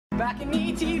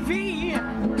BalconyTV.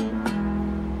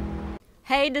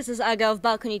 Hey, this is Aga of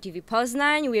BalconyTV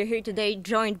Poznań. We are here today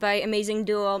joined by amazing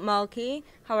duo Malky.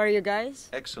 How are you guys?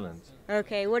 Excellent.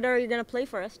 Okay, what are you gonna play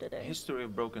for us today? History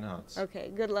of Broken Hearts.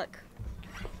 Okay, good luck.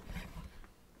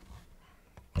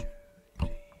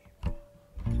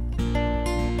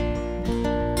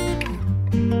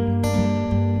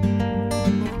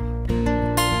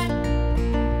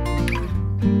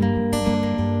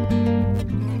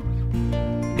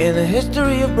 In the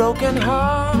history of broken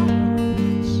hearts,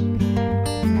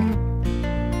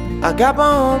 I got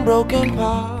my own broken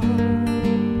part.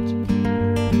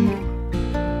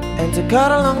 And to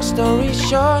cut a long story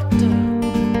short,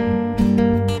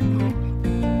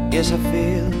 yes, I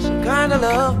feel some kind of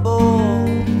love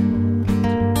bored.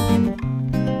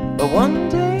 But one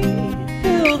day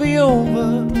it'll be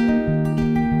over,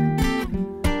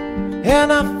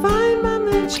 and I find my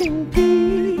matching piece.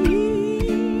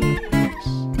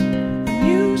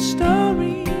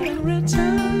 Story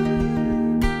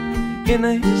written in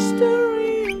a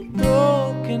history of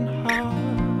broken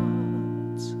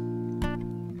hearts.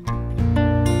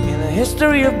 In a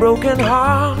history of broken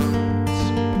hearts,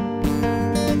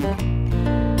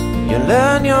 you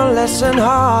learn your lesson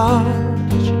hard,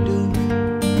 as you do,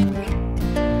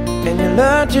 and you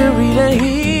learn to read and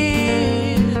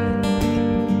hear,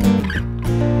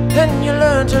 and you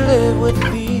learn to live with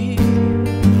fear.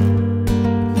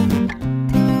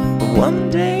 One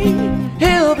day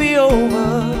it'll be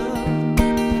over,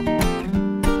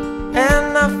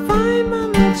 and I find my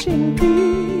matching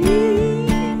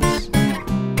piece.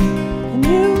 A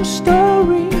new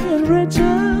story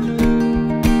written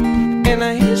in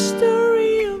a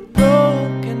history of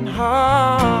broken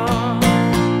hearts.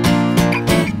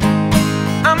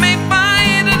 I may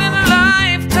find it in a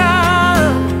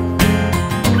lifetime,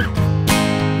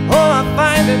 or I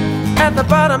find it at the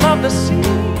bottom of the sea.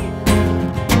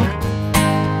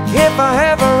 If I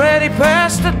have already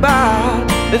passed it by,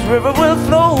 this river will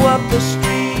flow up the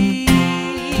street.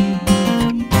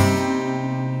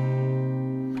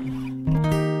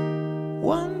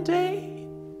 One day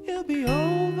it'll be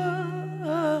over,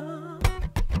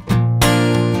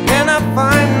 and I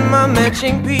find my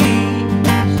matching piece.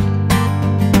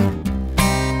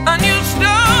 A new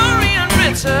story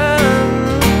unwritten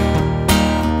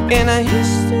in a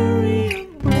history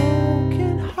of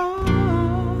broken hearts.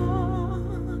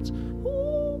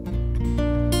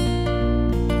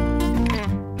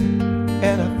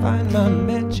 And I find my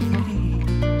matching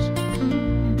piece.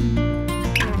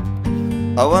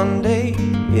 Oh, one day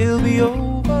it'll be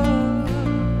over,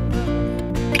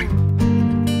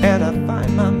 and I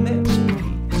find my matching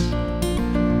piece.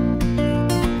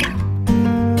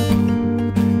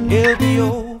 It'll be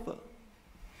over.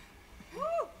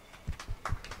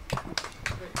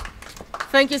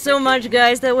 Thank you so much,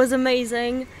 guys. That was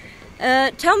amazing.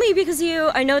 Tell me, because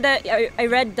I know that I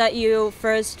read that you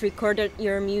first recorded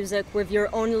your music with your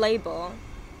own label.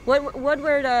 What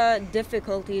were the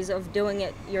difficulties of doing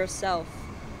it yourself?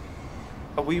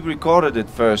 We recorded it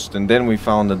first, and then we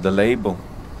founded the label.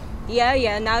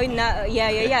 Yeah.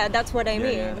 That's what I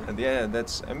mean. Yeah.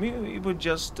 That's. I mean, it was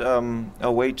just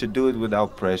a way to do it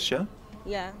without pressure.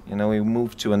 Yeah. You know, we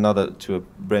moved to a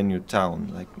brand new town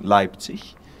like Leipzig.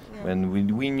 When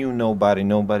we knew nobody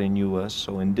knew us,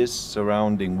 so in this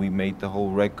surrounding we made the whole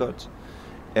record.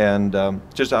 And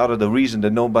just out of the reason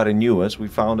that nobody knew us, we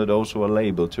founded also a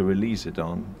label to release it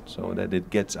on, so that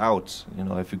it gets out. You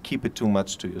know, if you keep it too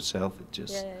much to yourself, it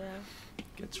just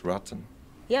gets rotten.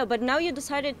 Yeah, but now you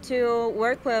decided to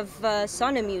work with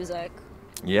Sony Music.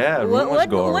 Yeah, rumors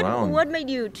go around. What made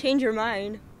you change your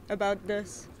mind about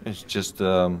this? It's just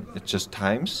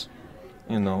times.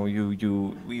 You know,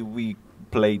 we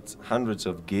played hundreds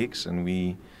of gigs,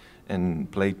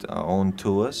 and played our own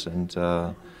tours, and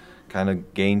kind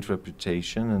of gained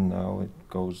reputation, and now it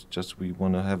goes just, we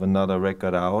want to have another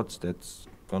record out that's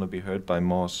going to be heard by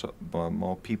more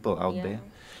people out there.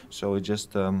 So it's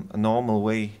just a normal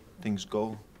way things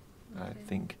go, I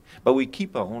think. But we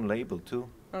keep our own label too.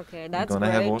 Okay, that's great. We're going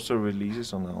to have also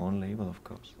releases on our own label, of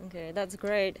course. Okay, that's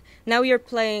great. Now you're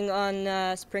playing on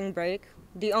Spring Break,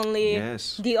 the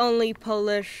only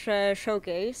Polish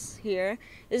showcase here.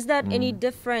 Is that any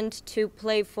different to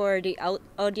play for the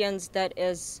audience that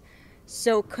is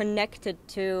so connected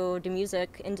to the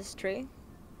music industry?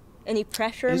 Any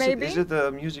pressure, maybe? Is it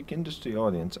a music industry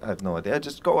audience? I have no idea.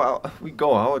 Just go out. We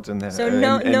go out and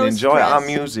no enjoy stress. our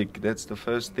music. That's the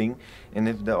first thing. And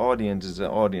if the audience is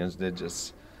an audience that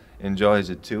just enjoys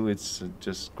it too, it's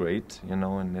just great, you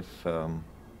know. And if,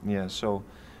 yeah, so,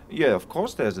 yeah, of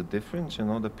course there's a difference, you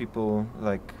know. The people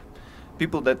like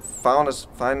people that find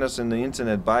us in the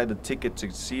internet, buy the ticket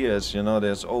to see us, you know,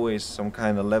 there's always some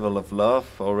kind of level of love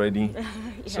already. Yeah,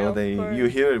 so you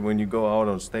hear it when you go out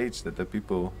on stage, that the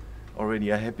people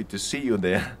already are happy to see you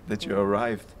there, that you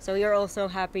arrived. So you're also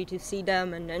happy to see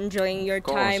them and enjoying your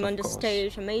time on the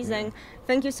stage. Amazing. Yeah.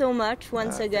 Thank you so much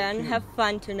once again. Have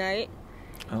fun tonight.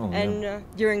 And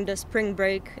during the spring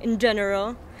break in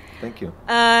general. Thank you.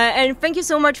 And thank you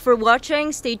so much for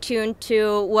watching. Stay tuned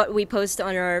to what we post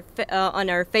on our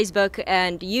Facebook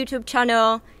and YouTube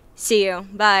channel. See you.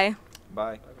 Bye.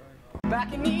 Bye.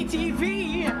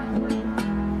 BalconyTV.